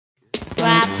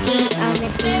Rocky on the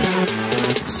beat.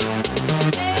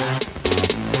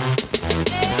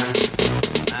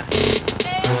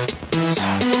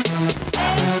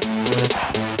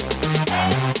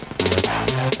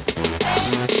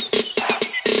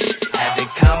 Had to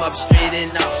come up straight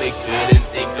and up, they couldn't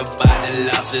think about the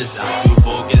losses. I'm too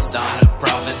focused on the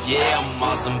profits. Yeah, I'm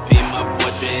awesome, paint my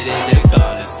portrait and they're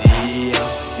gonna see it.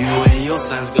 You and your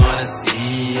son's gonna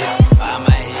see it. By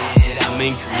my head, I'm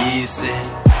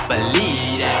increasing.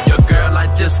 Believe that. Your girl,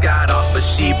 I just got off, but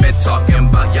she been talking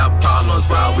about y'all problems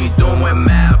while we doing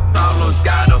mad problems.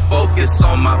 Gotta focus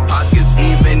on my pockets,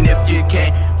 even if you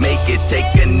can't make it.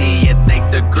 Take a knee and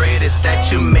thank the greatest that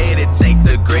you made it. Thank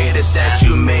the greatest that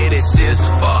you made it this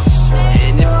far.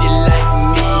 And if you like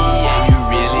me and you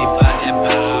really about that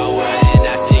power, then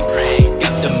I say crank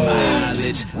up the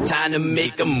mileage. Time to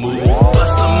make a move.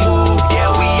 Bust a move,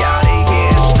 yeah, we out of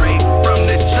here. Straight from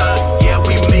the chuck, yeah,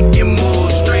 we making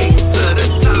moves straight to the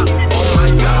top. Oh my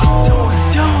God,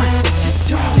 doing.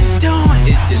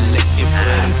 If you're looking for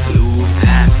them clues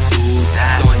and tools,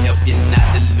 that's gonna help you not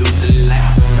to lose a life.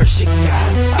 First you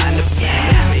gotta find a plan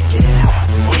to make it out.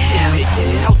 Once you make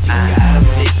it out, you gotta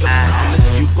make a promise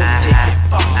you gon' take it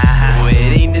far. Boy,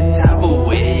 it ain't the time for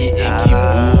waiting. Keep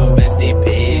moving, stay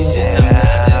patient.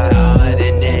 Sometimes it's hard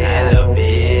in the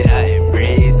elevator.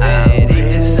 Embrace it. It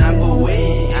ain't the time for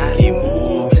waiting. Keep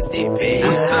moving, stay patient.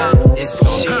 What's up? It's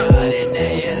gonna be hard in the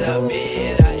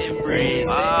elevator. Embrace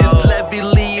it. It's Levy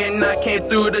and I came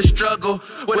through the struggle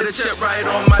with a chip right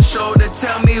on my shoulder.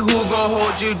 Tell me who gon'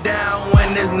 hold you down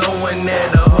when there's no one there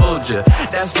to hold you.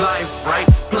 That's life, right?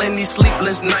 Plenty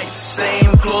sleepless nights,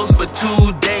 same clothes for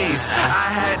 2 days. I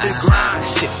had to grind.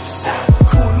 Shit,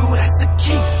 Kulu, that's the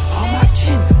king. All my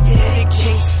kin, yeah, they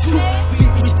kings too. We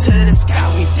reach to the sky,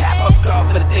 we tap up God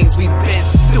for the things we been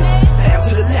through. Bam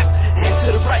to the left, hand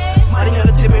to the right. Money on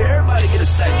the table, everybody get a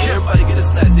slice. Everybody get a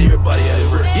slice, everybody out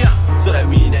of work. Yeah. So that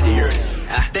mean that they heard it.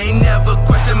 They never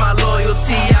question my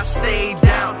loyalty, I stay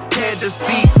down, head to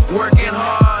feet, working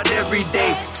hard every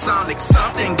day. Sonic,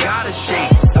 something gotta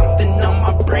shake. Something on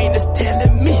my brain is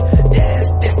telling me that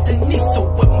it's destiny.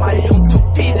 So with my own 2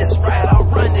 feet, it's right, I'll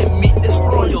run and meet this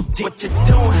royalty. What you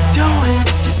doing?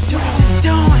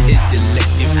 If you're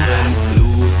looking for them clues